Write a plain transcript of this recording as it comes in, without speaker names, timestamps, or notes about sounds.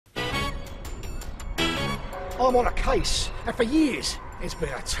I'm on a case, and for years it's been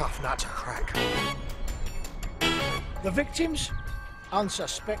a tough nut to crack. The victims?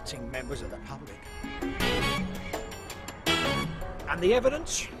 Unsuspecting members of the public. And the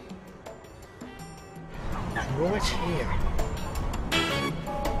evidence? Right here.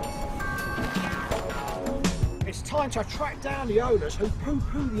 It's time to track down the owners who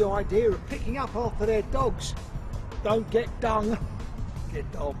poo-poo the idea of picking up after their dogs. Don't get dung,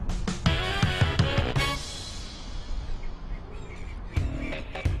 get dog.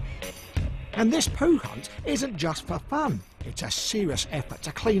 And this poo hunt isn't just for fun. It's a serious effort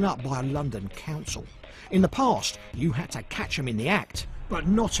to clean up by a London council. In the past, you had to catch them in the act, but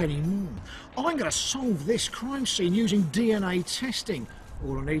not anymore. I'm going to solve this crime scene using DNA testing.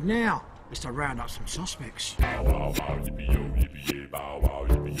 All I need now is to round up some suspects.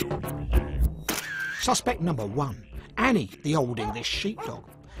 Suspect number 1, Annie, the Old English sheepdog.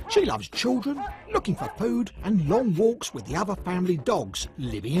 She loves children, looking for food, and long walks with the other family dogs,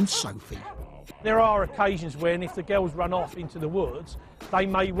 Libby and Sophie. There are occasions when if the girls run off into the woods, they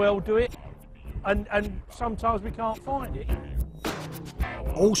may well do it, and sometimes we can't find it.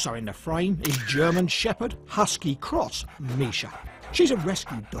 Also in the frame is German Shepherd Husky Cross, Misha. She's a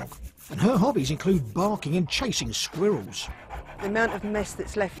rescue dog, and her hobbies include barking and chasing squirrels. The amount of mess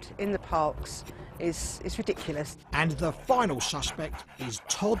that's left in the parks is ridiculous. And the final suspect is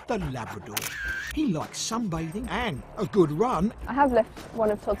Todd the Labrador. He likes sunbathing and a good run. I have left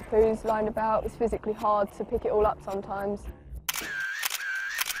one of Todd's poos lying about. It's physically hard to pick it all up sometimes.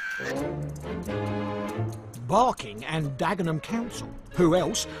 Barking and Dagenham Council, who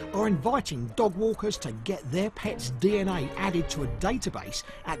else, are inviting dog walkers to get their pet's DNA added to a database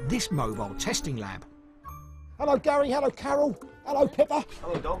at this mobile testing lab. Hello Gary, hello Carol, hello Pippa.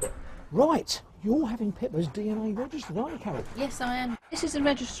 Hello Dom. Right, you're having Pippa's DNA registered, aren't you, Carol? Yes, I am. This is a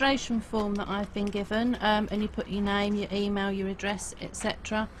registration form that I've been given, and you put your name, your email, your address,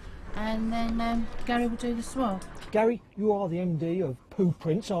 etc. And then Gary will do the swab. Gary, you are the MD of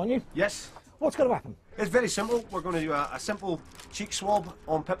PooPrints, aren't you? Yes. What's going to happen? It's very simple. We're going to do a simple cheek swab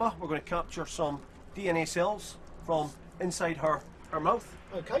on Pippa. We're going to capture some DNA cells from inside her mouth.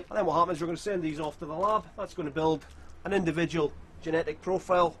 Okay. And then what happens, we're going to send these off to the lab. That's going to build an individual genetic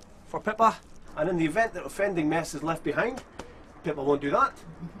profile for Pippa. And in the event that offending mess is left behind, Pippa won't do that.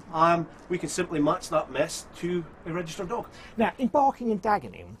 We can simply match that mess to a registered dog. Now, in Barking and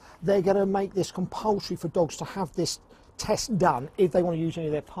Dagenham, they're going to make this compulsory for dogs to have this test done if they want to use any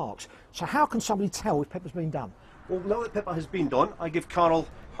of their parks. So how can somebody tell if Pippa's been done? Well, now that Pippa has been done, I give Carol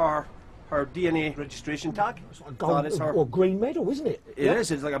her DNA registration tag. It's like a gold or green medal, isn't it? It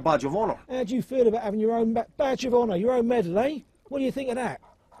is. It's like a badge of honour. How do you feel about having your own badge of honour, your own medal, eh? What do you think of that?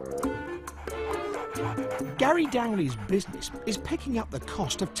 Gary Downley's business is picking up the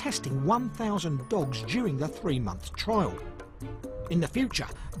cost of testing 1,000 dogs during the 3-month trial. In the future,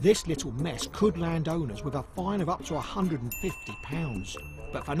 this little mess could land owners with a fine of up to £150.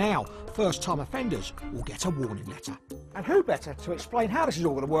 But for now, first-time offenders will get a warning letter. And who better to explain how this is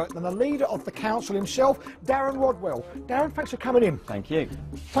all going to work than the leader of the council himself, Darren Rodwell. Darren, thanks for coming in. Thank you.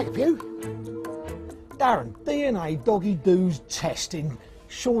 Take a pew. Darren, DNA doggy doos testing.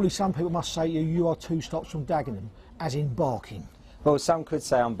 Surely some people must say you are 2 stops from Dagenham, as in barking. Well, some could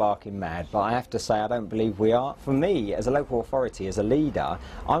say I'm barking mad, but I have to say I don't believe we are. For me, as a local authority, as a leader,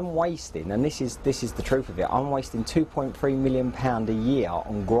 I'm wasting, and this is the truth of it, I'm wasting £2.3 million a year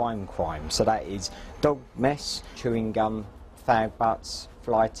on grime crime. So that is dog mess, chewing gum, fag butts,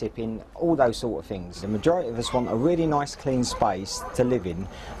 fly tipping, all those sort of things. The majority of us want a really nice clean space to live in,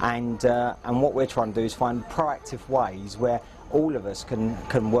 and what we're trying to do is find proactive ways where all of us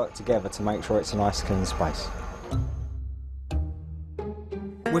can work together to make sure it's a nice clean space.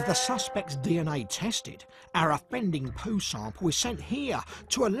 With the suspect's DNA tested, our offending poo sample is sent here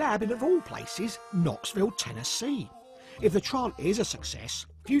to a lab in, of all places, Knoxville, Tennessee. If the trial is a success,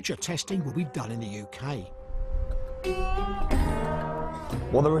 future testing will be done in the UK.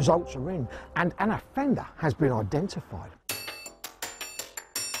 Well, the results are in, and an offender has been identified.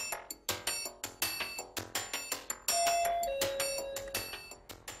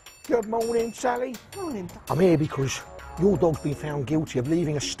 Good morning, Sally. Morning. I'm here because your dog's been found guilty of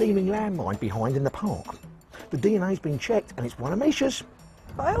leaving a steaming landmine behind in the park. The DNA's been checked and it's one of Misha's.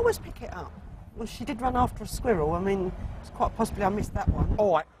 But I always pick it up. Well, she did run after a squirrel. I mean, it's quite possibly I missed that one.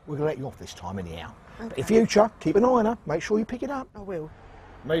 All right, we're going to let you off this time anyhow. Okay. But in future, keep an eye on her. Make sure you pick it up. I will.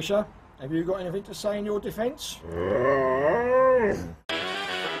 Misha, have you got anything to say in your defence?